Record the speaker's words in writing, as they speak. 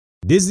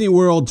Disney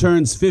World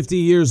turns 50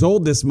 years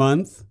old this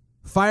month.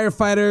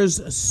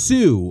 Firefighters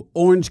sue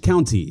Orange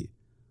County.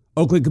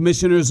 Oakland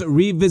commissioners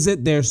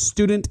revisit their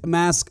student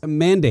mask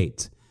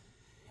mandate.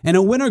 And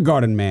a Winter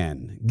Garden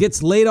man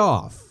gets laid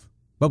off,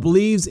 but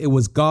believes it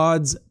was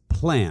God's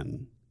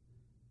plan.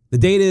 The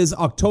date is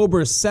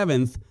October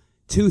 7th,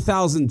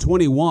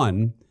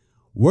 2021.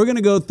 We're going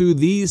to go through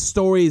these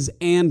stories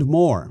and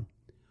more.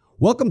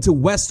 Welcome to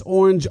West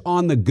Orange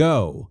on the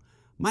Go.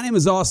 My name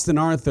is Austin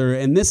Arthur,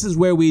 and this is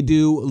where we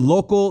do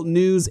local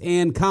news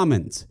and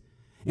comment.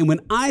 And when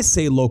I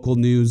say local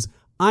news,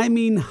 I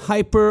mean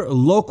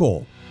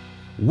hyper-local.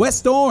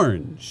 West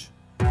Orange.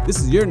 This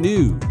is your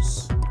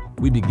news.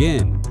 We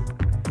begin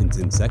in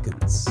 10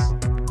 seconds.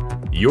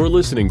 You're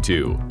listening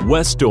to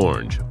West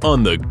Orange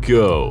on the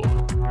Go.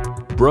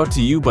 Brought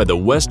to you by the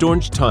West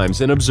Orange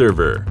Times and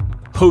Observer.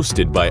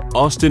 Hosted by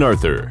Austin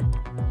Arthur.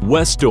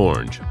 West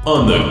Orange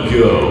on the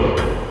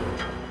Go.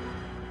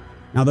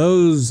 Now,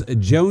 those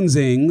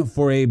jonesing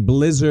for a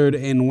blizzard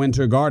in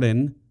Winter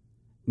Garden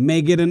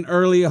may get an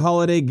early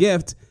holiday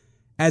gift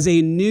as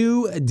a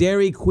new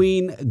Dairy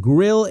Queen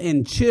Grill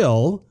and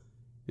Chill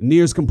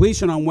nears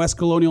completion on West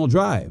Colonial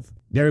Drive.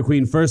 Dairy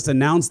Queen first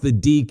announced the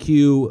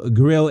DQ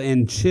Grill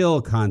and Chill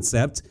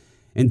concept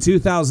in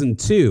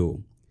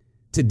 2002.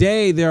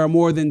 Today, there are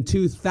more than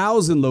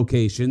 2,000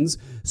 locations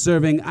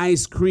serving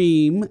ice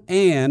cream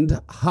and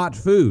hot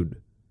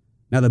food.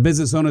 Now, the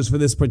business owners for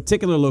this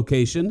particular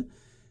location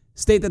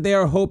state that they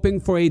are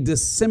hoping for a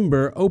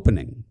December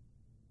opening.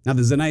 Now,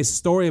 there's a nice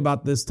story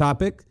about this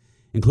topic,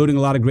 including a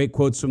lot of great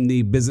quotes from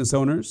the business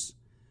owners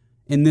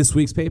in this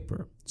week's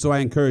paper. So I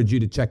encourage you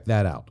to check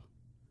that out.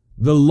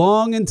 The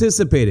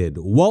long-anticipated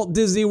Walt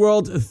Disney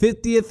World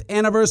 50th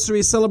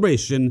anniversary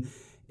celebration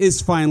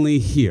is finally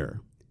here.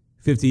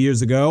 50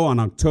 years ago, on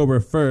October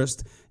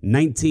 1st,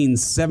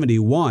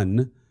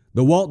 1971,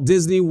 the Walt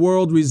Disney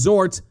World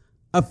Resort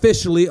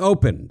officially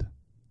opened.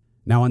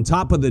 Now, on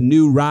top of the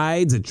new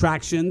rides,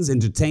 attractions,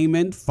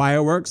 entertainment,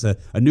 fireworks,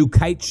 a new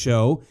kite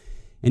show,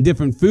 and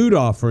different food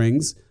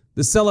offerings,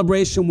 the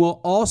celebration will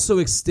also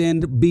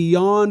extend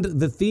beyond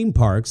the theme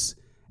parks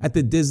at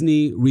the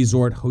Disney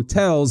Resort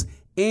hotels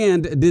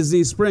and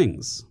Disney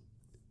Springs.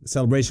 The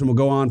celebration will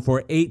go on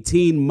for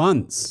 18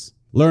 months.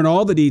 Learn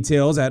all the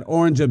details at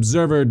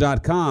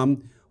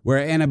orangeobserver.com, where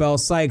Annabelle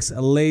Sykes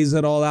lays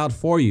it all out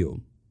for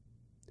you.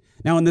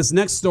 Now, in this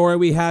next story,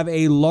 we have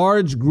a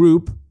large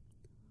group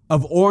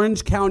of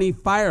Orange County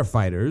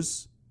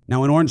firefighters.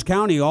 Now, in Orange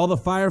County, all the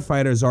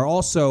firefighters are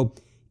also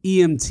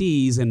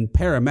EMTs and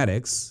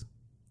paramedics.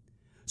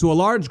 So a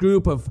large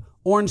group of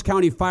Orange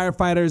County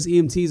firefighters,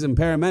 EMTs, and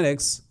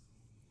paramedics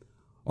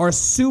are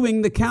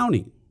suing the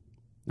county.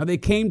 Now, they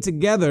came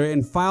together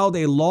and filed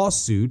a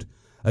lawsuit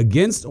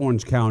against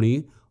Orange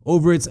County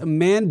over its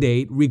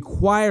mandate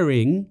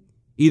requiring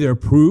either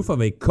proof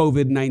of a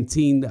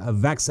COVID-19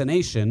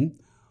 vaccination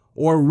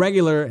or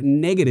regular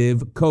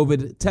negative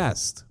COVID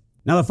test.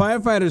 Now, the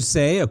firefighters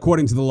say,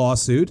 according to the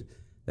lawsuit,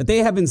 that they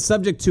have been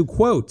subject to,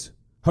 quote,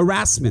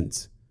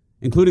 harassment,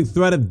 including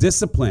threat of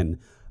discipline,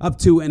 up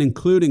to and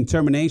including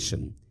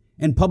termination,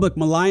 and public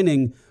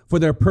maligning for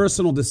their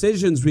personal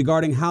decisions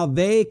regarding how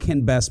they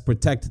can best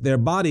protect their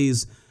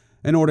bodies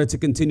in order to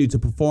continue to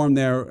perform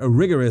their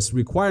rigorous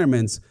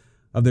requirements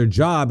of their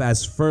job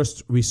as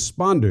first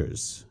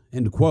responders,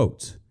 end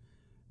quote.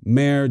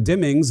 Mayor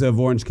Dimmings of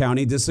Orange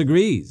County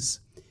disagrees.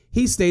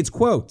 He states,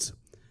 quote,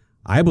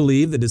 I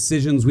believe the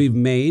decisions we've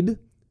made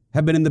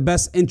have been in the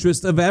best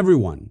interest of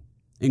everyone,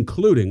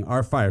 including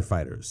our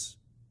firefighters,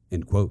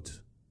 end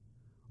quote.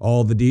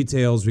 All the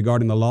details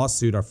regarding the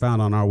lawsuit are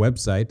found on our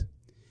website.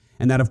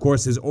 And that, of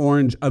course, is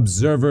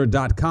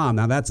orangeobserver.com.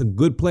 Now, that's a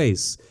good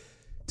place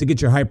to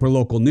get your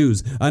hyperlocal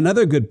news.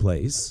 Another good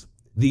place,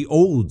 the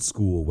old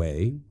school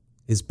way,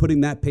 is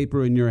putting that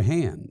paper in your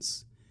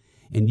hands.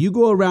 And you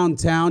go around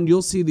town,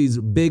 you'll see these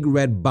big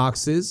red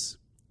boxes.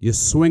 You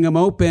swing them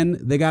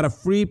open, they got a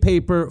free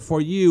paper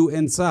for you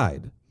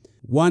inside.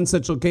 One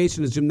such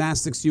location is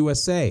Gymnastics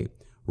USA,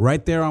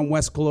 right there on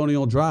West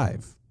Colonial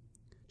Drive.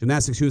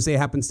 Gymnastics USA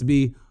happens to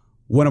be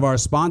one of our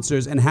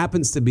sponsors and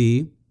happens to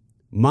be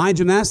my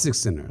gymnastics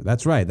center.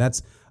 That's right,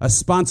 that's a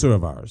sponsor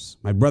of ours.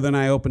 My brother and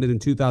I opened it in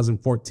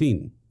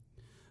 2014.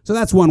 So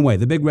that's one way,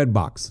 the big red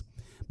box.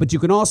 But you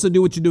can also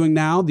do what you're doing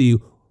now, the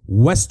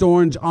West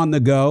Orange on the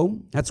Go.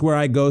 That's where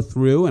I go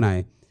through and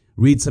I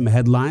read some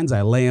headlines,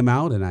 I lay them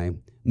out, and I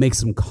make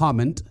some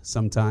comment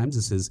sometimes.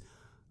 This is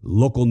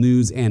local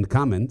news and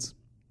comment.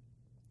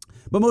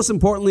 But most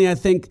importantly, I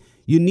think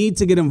you need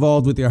to get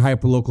involved with your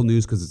hyperlocal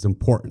news because it's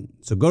important.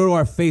 So go to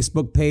our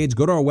Facebook page,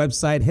 go to our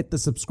website, hit the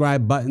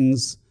subscribe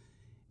buttons,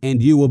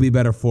 and you will be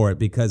better for it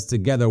because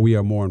together we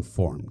are more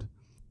informed.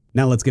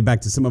 Now let's get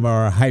back to some of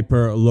our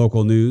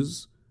hyperlocal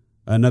news.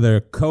 Another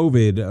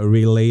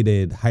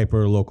COVID-related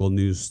hyperlocal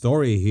news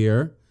story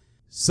here.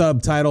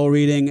 Subtitle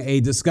reading,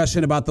 a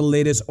discussion about the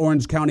latest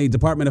Orange County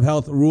Department of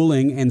Health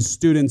ruling and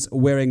students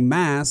wearing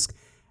masks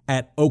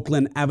at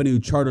Oakland Avenue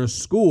Charter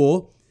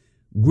School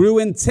grew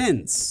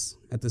intense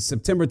at the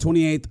September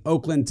 28th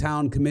Oakland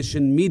Town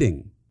Commission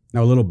meeting.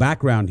 Now, a little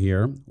background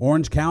here.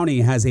 Orange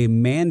County has a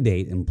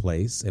mandate in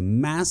place, a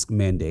mask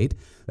mandate,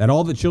 that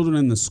all the children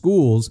in the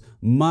schools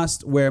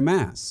must wear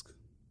masks.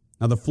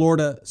 Now, the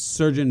Florida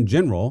Surgeon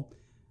General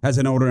has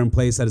an order in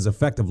place that is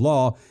effective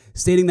law,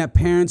 stating that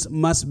parents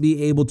must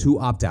be able to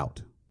opt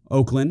out.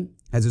 Oakland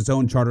has its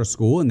own charter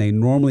school, and they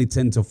normally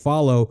tend to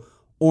follow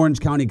Orange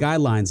County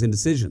guidelines and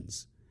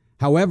decisions.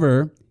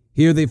 However,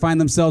 here they find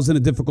themselves in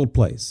a difficult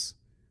place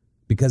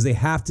because they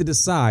have to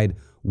decide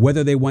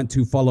whether they want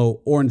to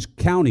follow Orange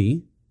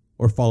County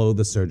or follow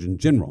the Surgeon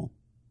General.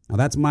 Now,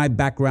 that's my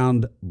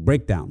background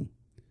breakdown.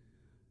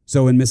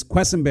 So in Ms.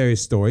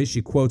 Quessenberry's story,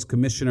 she quotes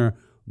Commissioner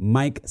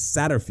Mike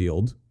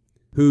Satterfield,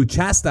 who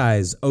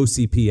chastised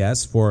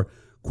OCPS for,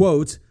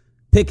 quote,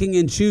 picking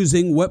and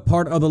choosing what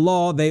part of the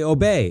law they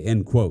obey,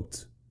 end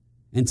quote,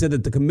 and said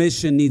that the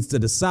commission needs to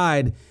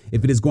decide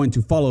if it is going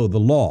to follow the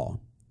law.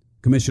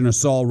 Commissioner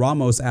Saul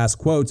Ramos asked,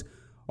 quote,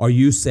 are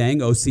you saying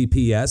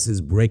OCPS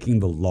is breaking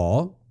the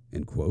law?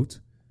 End quote.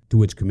 To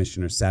which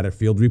Commissioner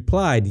Satterfield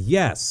replied,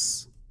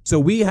 yes. So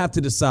we have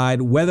to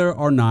decide whether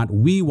or not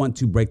we want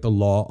to break the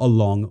law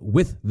along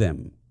with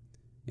them.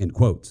 End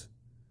quote.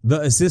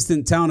 The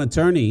assistant town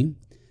attorney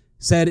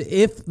said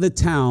if the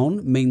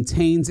town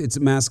maintains its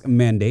mask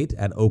mandate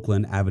at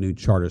Oakland Avenue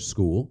Charter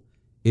School,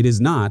 it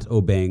is not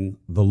obeying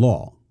the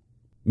law.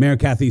 Mayor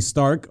Kathy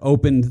Stark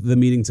opened the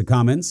meeting to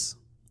comments,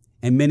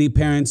 and many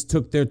parents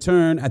took their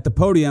turn at the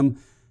podium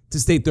to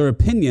state their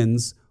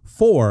opinions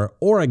for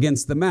or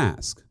against the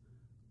mask.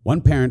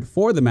 One parent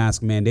for the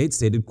mask mandate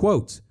stated,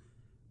 quote,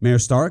 Mayor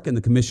Stark and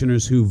the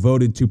commissioners who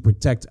voted to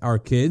protect our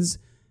kids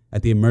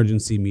at the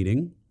emergency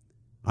meeting,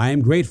 I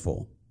am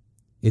grateful.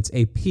 It's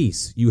a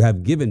peace you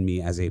have given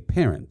me as a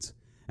parent,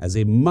 as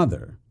a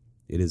mother.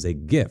 It is a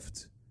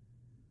gift.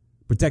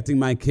 Protecting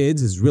my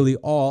kids is really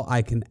all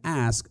I can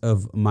ask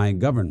of my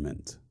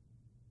government.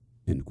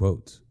 End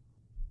quote.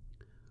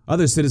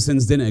 Other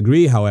citizens didn't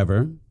agree,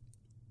 however.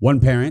 One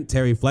parent,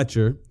 Terry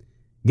Fletcher,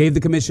 gave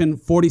the commission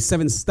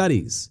 47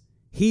 studies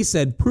he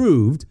said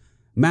proved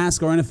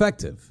masks are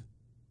ineffective.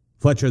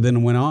 Fletcher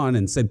then went on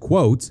and said,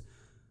 quote,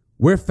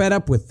 we're fed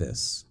up with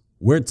this.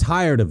 We're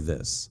tired of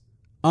this.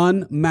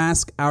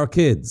 Unmask our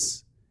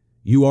kids.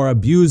 You are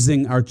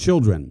abusing our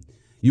children.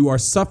 You are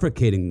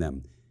suffocating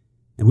them.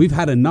 And we've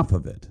had enough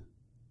of it.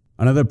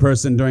 Another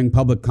person during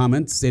public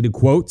comment stated,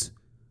 quote,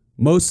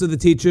 most of the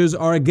teachers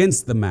are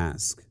against the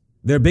mask.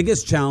 Their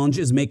biggest challenge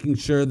is making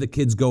sure the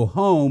kids go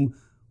home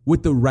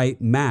with the right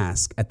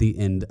mask at the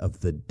end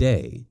of the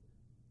day,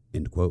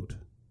 end quote.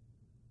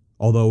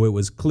 Although it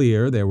was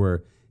clear there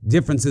were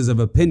differences of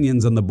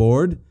opinions on the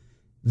board,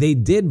 they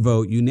did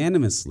vote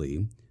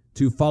unanimously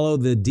to follow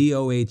the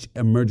DOH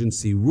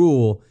emergency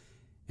rule,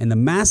 and the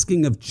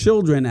masking of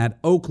children at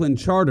Oakland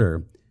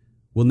Charter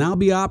will now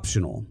be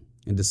optional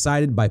and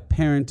decided by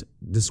parent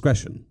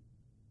discretion.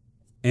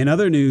 In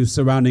other news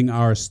surrounding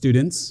our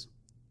students,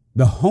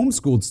 the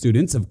homeschooled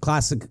students of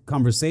Classic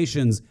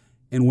Conversations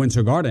in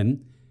Winter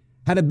Garden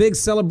had a big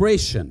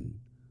celebration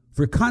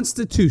for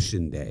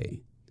Constitution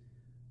Day.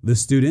 The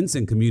students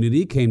and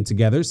community came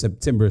together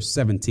September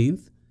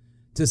 17th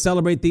to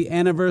celebrate the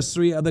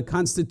anniversary of the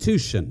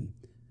Constitution,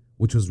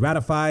 which was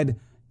ratified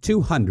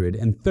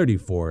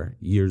 234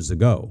 years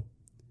ago.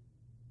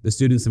 The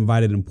students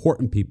invited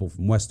important people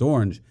from West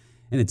Orange.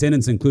 In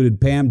attendance included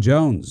Pam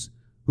Jones,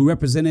 who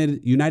represented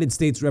United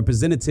States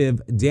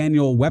Representative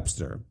Daniel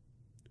Webster,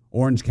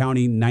 Orange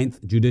County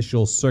 9th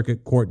Judicial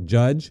Circuit Court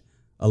Judge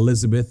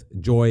Elizabeth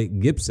Joy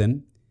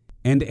Gibson,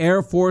 and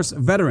Air Force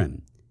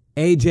veteran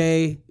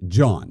A.J.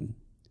 John.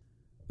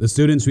 The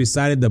students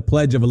recited the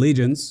Pledge of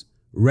Allegiance,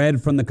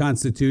 read from the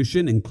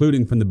Constitution,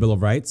 including from the Bill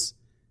of Rights,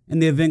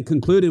 and the event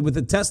concluded with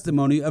a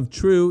testimony of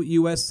true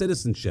U.S.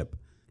 citizenship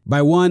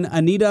by one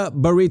Anita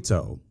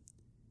Barito.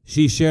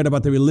 She shared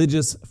about the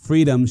religious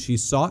freedom she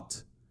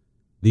sought,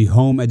 the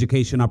home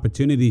education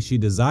opportunity she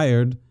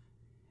desired,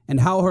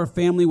 and how her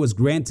family was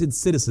granted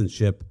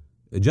citizenship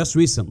just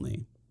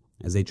recently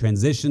as they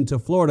transitioned to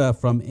Florida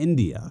from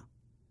India.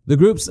 The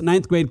group's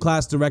 9th grade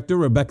class director,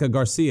 Rebecca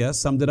Garcia,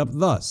 summed it up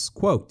thus,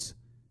 quote,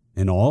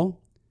 in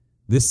all,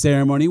 this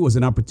ceremony was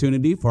an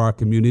opportunity for our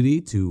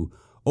community to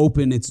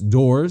open its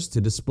doors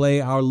to display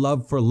our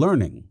love for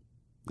learning,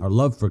 our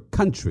love for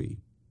country,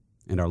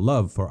 and our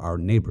love for our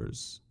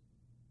neighbors,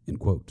 end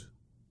quote.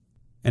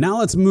 And now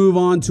let's move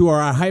on to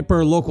our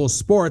hyper-local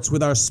sports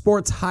with our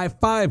sports high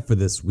five for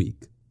this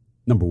week.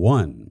 Number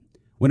 1,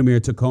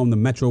 Windermere took home the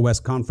Metro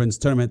West Conference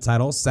tournament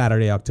title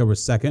Saturday, October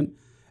 2nd,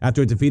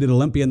 after it defeated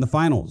Olympia in the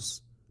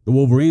finals. The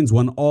Wolverines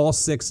won all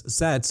 6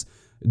 sets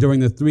during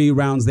the 3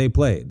 rounds they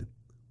played.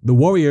 The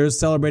Warriors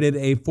celebrated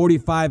a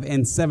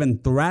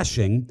 45-7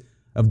 thrashing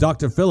of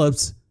Dr.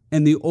 Phillips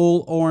in the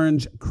Old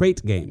Orange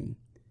Crate game.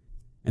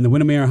 And the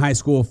Windermere High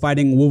School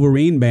Fighting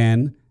Wolverine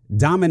Band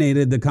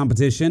dominated the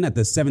competition at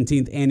the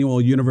 17th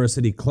Annual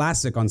University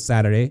Classic on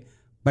Saturday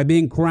by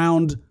being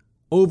crowned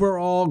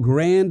overall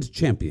grand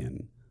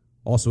champion,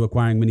 also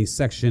acquiring many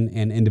section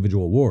and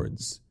individual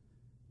awards.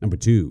 Number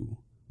 2,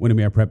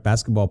 Windermere Prep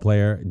basketball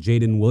player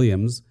Jaden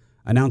Williams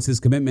announced his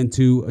commitment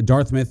to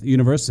Dartmouth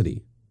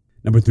University.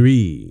 Number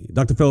 3,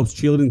 Dr. Phillips'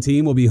 cheerleading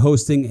team will be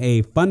hosting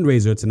a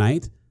fundraiser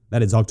tonight,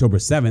 that is October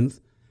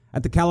 7th,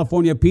 at the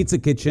California Pizza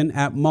Kitchen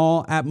at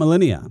Mall at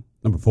Millennia.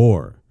 Number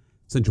 4,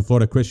 Central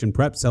Florida Christian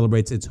Prep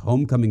celebrates its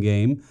homecoming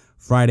game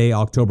Friday,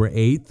 October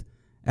 8th,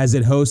 as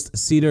it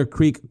hosts Cedar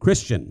Creek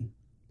Christian.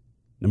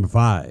 Number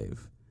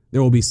 5,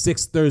 there will be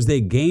 6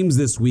 Thursday games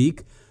this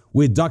week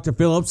with Dr.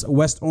 Phillips,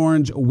 West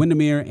Orange,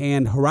 Windermere,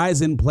 and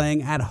Horizon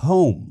playing at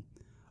home.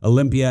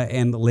 Olympia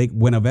and Lake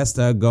Buena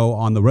Vista go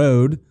on the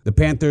road. The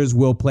Panthers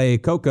will play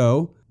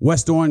Cocoa.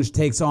 West Orange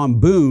takes on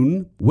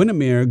Boone.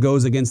 Windermere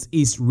goes against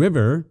East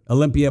River.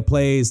 Olympia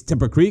plays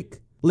Timber Creek.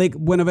 Lake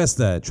Buena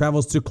Vista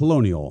travels to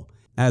Colonial.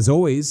 As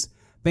always,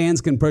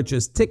 fans can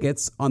purchase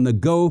tickets on the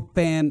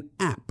GoFan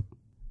app.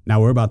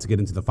 Now we're about to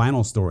get into the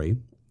final story.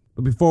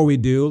 But before we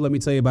do, let me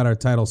tell you about our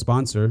title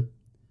sponsor,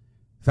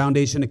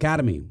 Foundation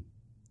Academy.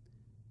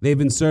 They've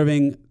been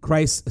serving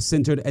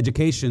Christ-centered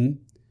education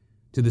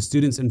to the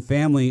students and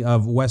family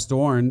of West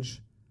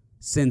Orange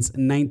since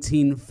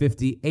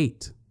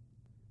 1958.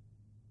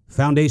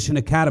 Foundation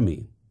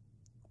Academy,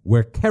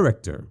 where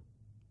character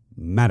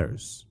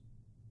matters.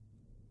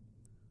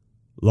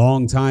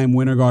 Longtime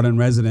Winter Garden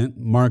resident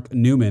Mark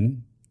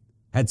Newman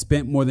had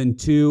spent more than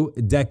 2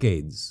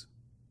 decades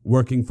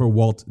working for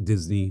Walt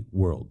Disney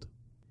World,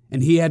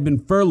 and he had been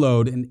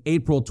furloughed in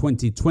April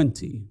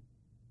 2020.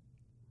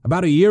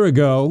 About a year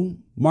ago,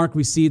 Mark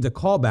received a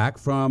call back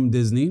from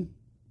Disney,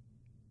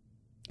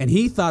 and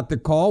he thought the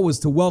call was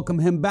to welcome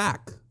him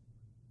back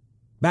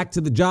to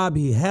the job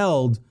he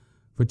held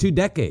for 2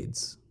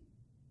 decades.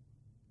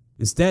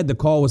 Instead, the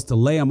call was to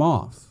lay him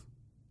off.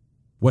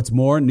 What's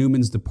more,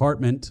 Newman's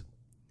department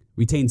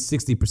retained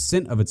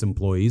 60% of its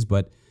employees,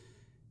 but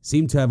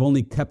seemed to have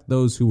only kept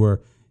those who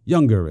were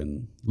younger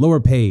and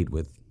lower paid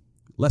with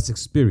less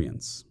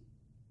experience.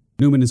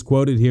 Newman is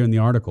quoted here in the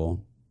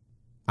article,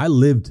 "I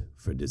lived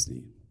for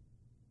Disney.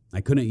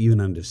 I couldn't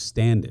even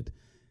understand it.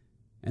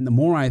 And the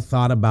more I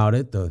thought about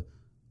it, the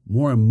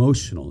more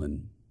emotional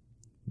and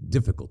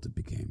difficult it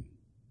became.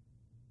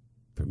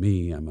 For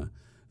me, I'm a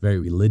very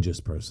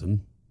religious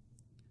person.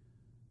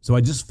 So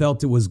I just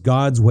felt it was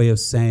God's way of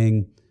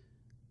saying,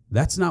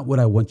 that's not what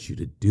I want you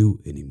to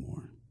do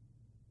anymore."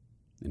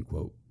 End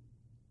quote.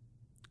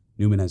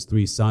 Newman has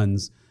 3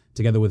 sons,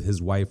 together with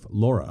his wife,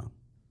 Laura.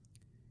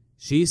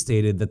 She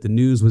stated that the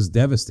news was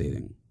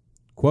devastating.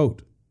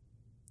 Quote,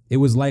 "It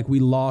was like we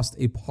lost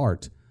a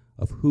part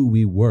of who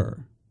we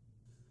were."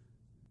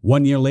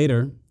 1 year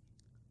later,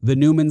 the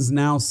Newmans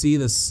now see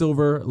the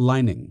silver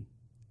lining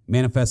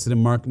manifested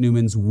in Mark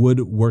Newman's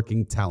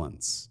woodworking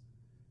talents.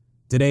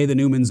 Today, the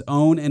Newmans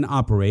own and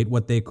operate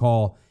what they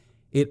call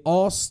It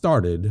All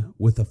Started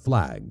with a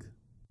Flag,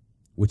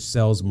 which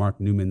sells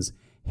Mark Newman's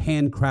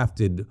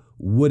handcrafted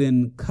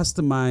wooden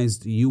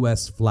customized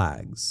U.S.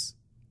 flags.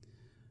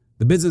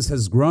 The business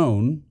has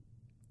grown.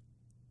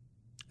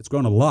 It's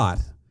grown a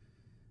lot.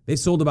 They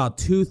sold about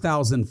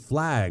 2,000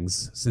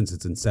 flags since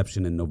its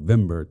inception in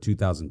November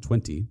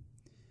 2020,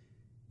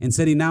 and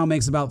said he now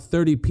makes about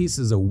 30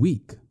 pieces a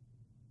week.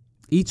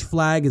 Each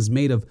flag is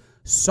made of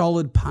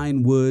solid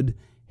pine wood,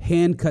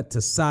 hand cut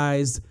to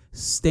size,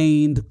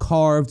 stained,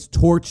 carved,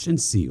 torched, and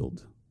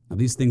sealed. Now,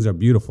 these things are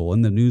beautiful.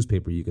 In the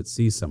newspaper, you could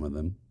see some of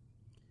them,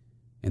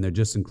 and they're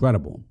just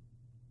incredible.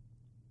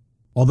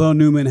 Although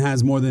Newman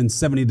has more than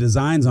 70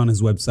 designs on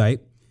his website,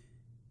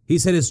 he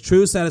said his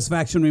true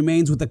satisfaction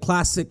remains with the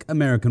classic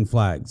American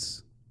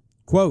flags.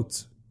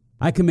 Quote,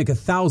 "I can make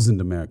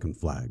 1,000 American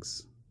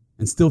flags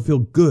and still feel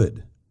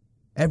good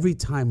every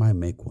time I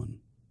make one.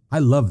 I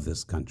love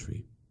this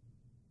country,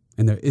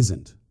 and there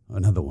isn't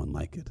another one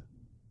like it."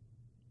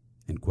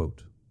 End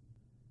quote.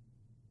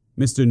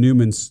 Mr.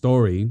 Newman's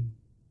story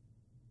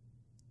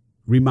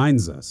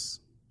reminds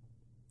us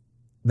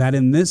that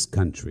in this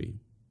country,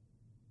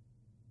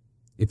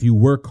 if you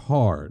work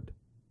hard,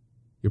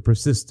 you're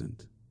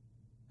persistent,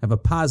 have a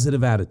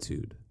positive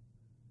attitude,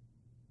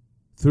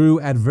 through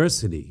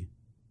adversity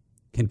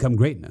can come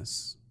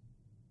greatness.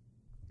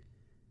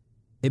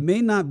 It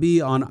may not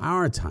be on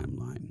our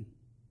timeline.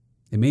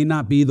 It may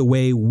not be the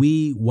way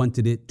we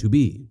wanted it to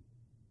be.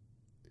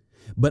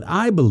 But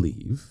I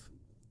believe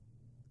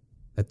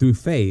that through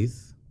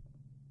faith,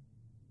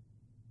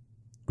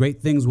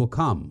 great things will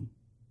come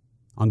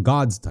on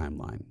God's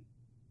timeline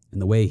in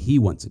the way He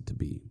wants it to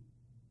be.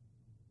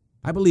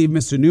 I believe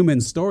Mr.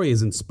 Newman's story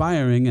is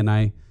inspiring, and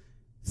I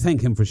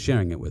thank him for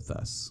sharing it with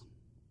us.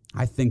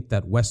 I think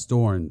that West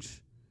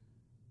Orange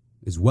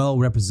is well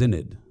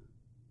represented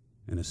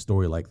in a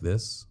story like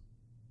this.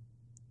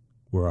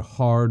 We're a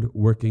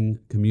hard-working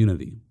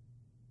community.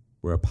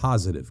 We're a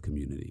positive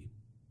community.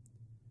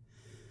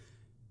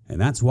 And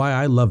that's why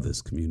I love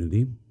this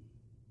community.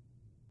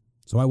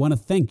 So I want to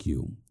thank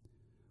you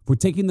for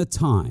taking the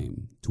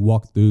time to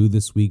walk through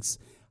this week's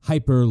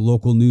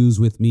hyper-local news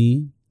with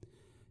me.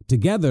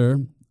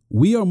 Together,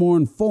 we are more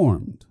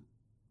informed,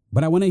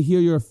 but I want to hear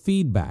your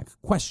feedback,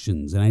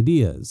 questions, and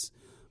ideas.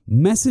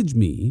 Message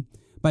me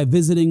by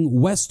visiting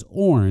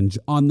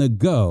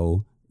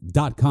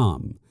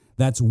westorangeonthego.com.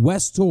 That's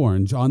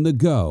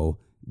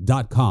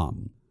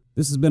westorangeonthego.com.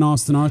 This has been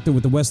Austin Arthur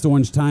with the West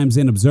Orange Times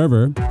and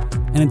Observer.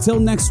 And until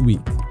next week,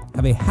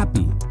 have a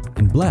happy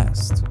and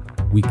blessed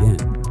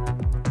weekend.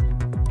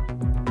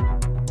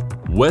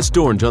 West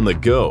Orange on the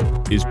Go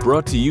is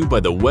brought to you by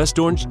the West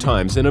Orange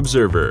Times and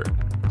Observer.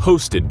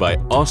 Hosted by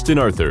Austin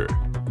Arthur.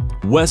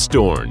 West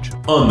Orange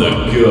on the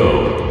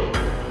Go.